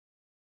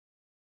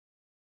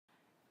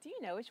Do you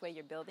know which way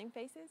your building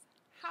faces?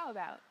 How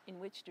about in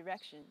which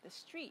direction the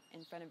street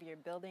in front of your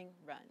building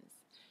runs?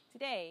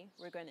 Today,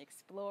 we're going to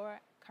explore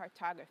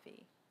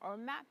cartography, or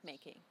map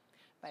making,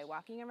 by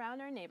walking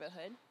around our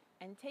neighborhood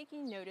and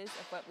taking notice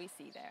of what we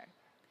see there.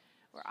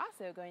 We're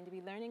also going to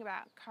be learning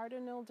about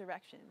cardinal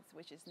directions,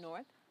 which is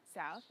north,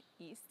 south,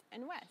 east,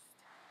 and west.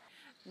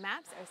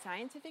 Maps are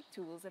scientific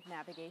tools of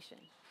navigation,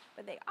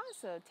 but they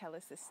also tell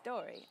us the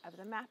story of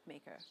the map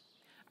maker.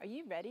 Are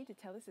you ready to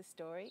tell us the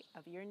story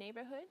of your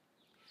neighborhood?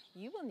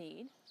 You will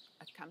need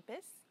a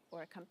compass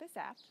or a compass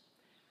app,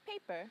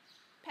 paper,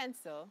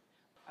 pencil,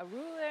 a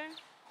ruler,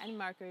 and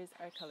markers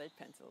or colored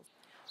pencils.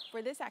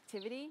 For this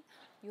activity,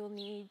 you'll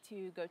need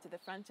to go to the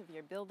front of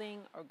your building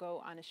or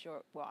go on a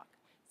short walk.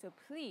 So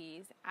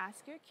please ask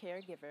your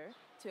caregiver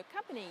to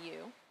accompany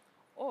you,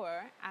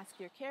 or ask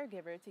your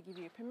caregiver to give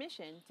you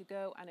permission to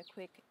go on a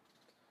quick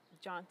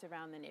jaunt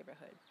around the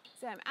neighborhood.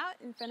 So I'm out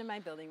in front of my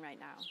building right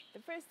now.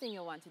 The first thing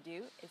you'll want to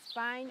do is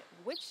find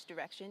which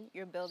direction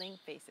your building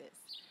faces.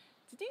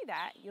 To do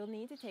that, you'll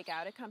need to take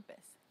out a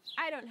compass.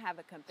 I don't have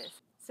a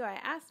compass, so I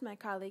asked my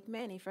colleague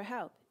Manny for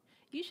help.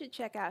 You should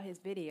check out his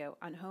video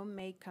on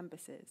homemade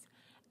compasses.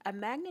 A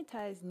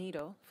magnetized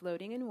needle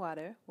floating in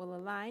water will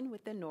align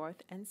with the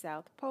north and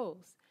south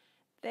poles.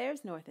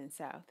 There's north and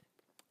south.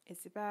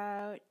 It's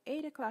about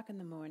 8 o'clock in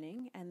the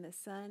morning and the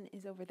sun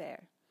is over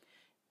there.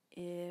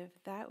 If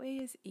that way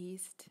is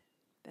east,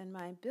 then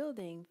my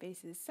building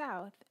faces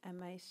south and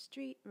my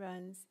street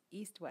runs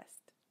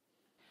east-west.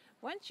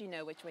 Once you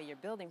know which way your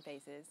building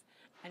faces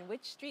and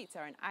which streets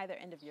are on either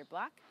end of your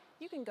block,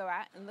 you can go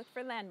out and look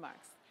for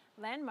landmarks.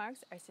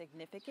 Landmarks are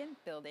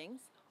significant buildings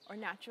or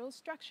natural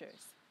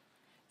structures.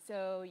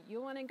 So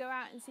you'll want to go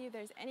out and see if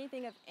there's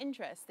anything of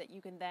interest that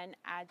you can then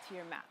add to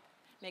your map.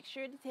 Make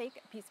sure to take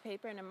a piece of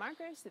paper and a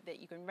marker so that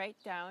you can write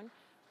down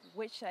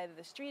which side of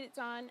the street it's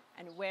on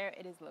and where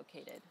it is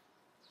located.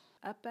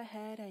 Up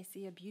ahead, I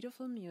see a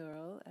beautiful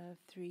mural of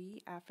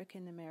 3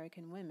 African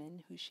American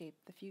women who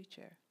shaped the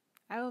future.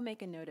 I will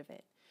make a note of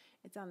it.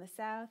 It's on the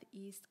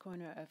southeast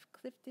corner of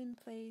Clifton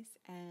Place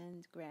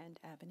and Grand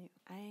Avenue.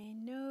 I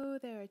know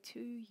there are 2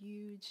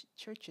 huge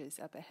churches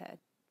up ahead.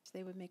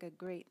 They would make a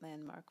great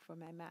landmark for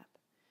my map.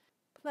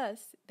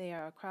 Plus, they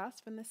are across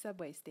from the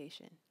subway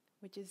station,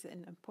 which is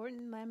an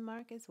important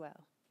landmark as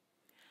well.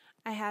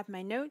 I have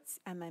my notes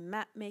and my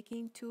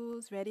map-making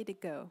tools ready to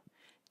go.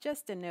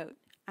 Just a note,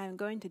 I'm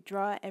going to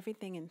draw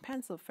everything in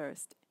pencil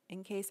first,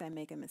 in case I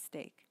make a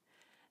mistake.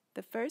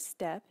 The first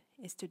step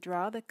is to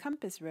draw the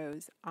compass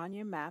rose on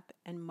your map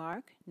and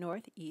mark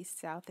north, east,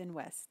 south, and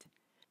west.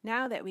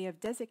 Now that we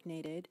have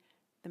designated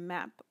the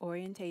map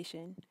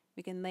orientation,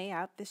 we can lay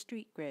out the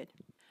street grid.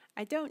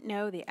 I don't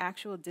know the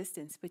actual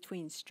distance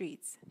between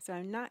streets, so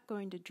I'm not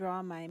going to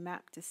draw my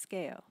map to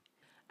scale.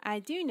 I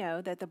do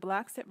know that the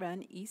blocks that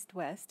run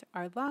east-west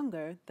are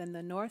longer than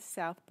the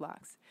north-south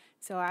blocks,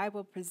 so I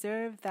will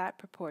preserve that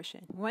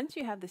proportion. Once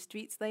you have the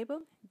streets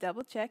labeled,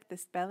 double-check the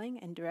spelling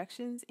and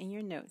directions in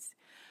your notes.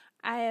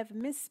 I have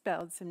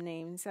misspelled some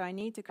names, so I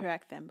need to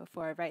correct them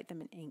before I write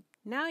them in ink.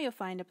 Now you'll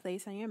find a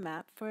place on your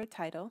map for a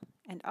title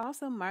and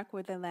also mark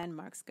where the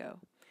landmarks go,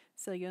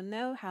 so you'll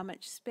know how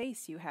much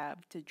space you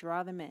have to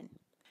draw them in.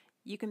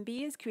 You can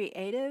be as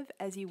creative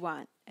as you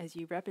want as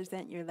you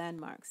represent your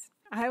landmarks.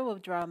 I will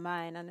draw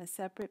mine on a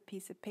separate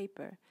piece of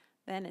paper,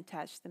 then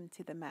attach them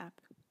to the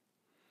map.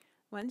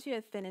 Once you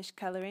have finished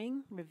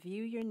coloring,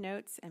 review your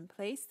notes and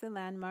place the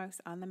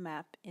landmarks on the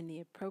map in the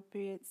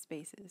appropriate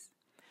spaces.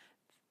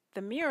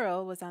 The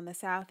mural was on the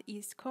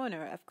southeast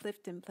corner of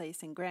Clifton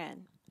Place and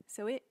Grand,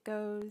 so it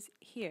goes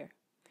here.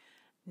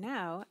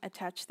 Now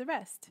attach the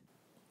rest.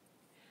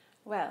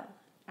 Well,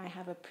 I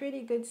have a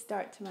pretty good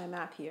start to my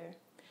map here.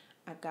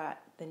 I've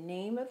got the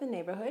name of the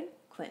neighborhood,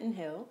 Clinton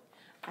Hill.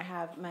 I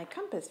have my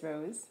compass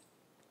rose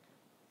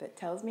that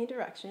tells me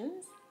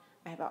directions.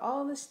 I have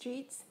all the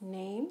streets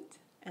named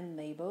and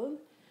labeled,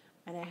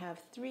 and I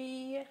have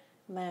 3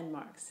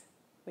 landmarks,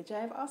 which I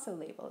have also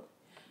labeled.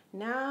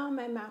 Now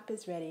my map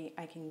is ready.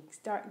 I can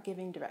start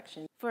giving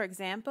directions. For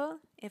example,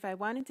 if I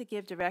wanted to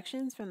give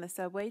directions from the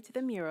subway to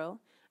the mural,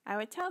 I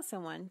would tell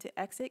someone to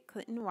exit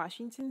Clinton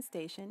Washington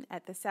Station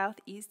at the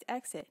southeast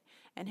exit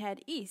and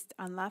head east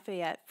on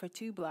Lafayette for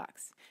 2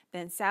 blocks,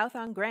 then south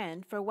on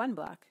Grand for 1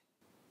 block.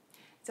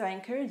 So I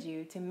encourage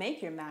you to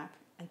make your map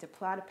and to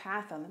plot a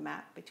path on the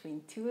map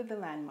between 2 of the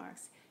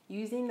landmarks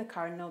using the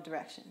cardinal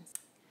directions.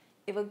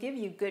 It will give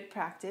you good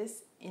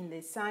practice in the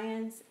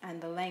science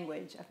and the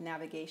language of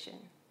navigation.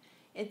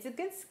 It's a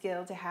good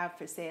skill to have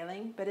for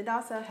sailing, but it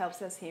also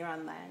helps us here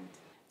on land.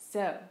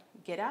 So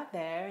get out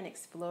there and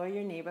explore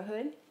your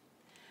neighborhood.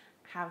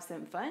 Have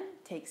some fun,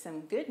 take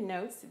some good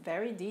notes,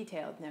 very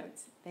detailed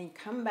notes, then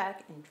come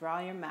back and draw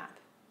your map.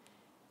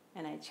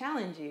 And I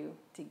challenge you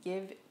to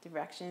give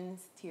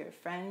directions to your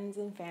friends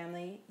and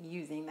family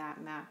using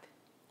that map.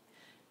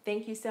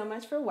 Thank you so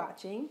much for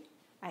watching.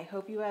 I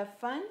hope you have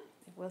fun.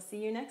 We'll see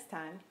you next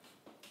time.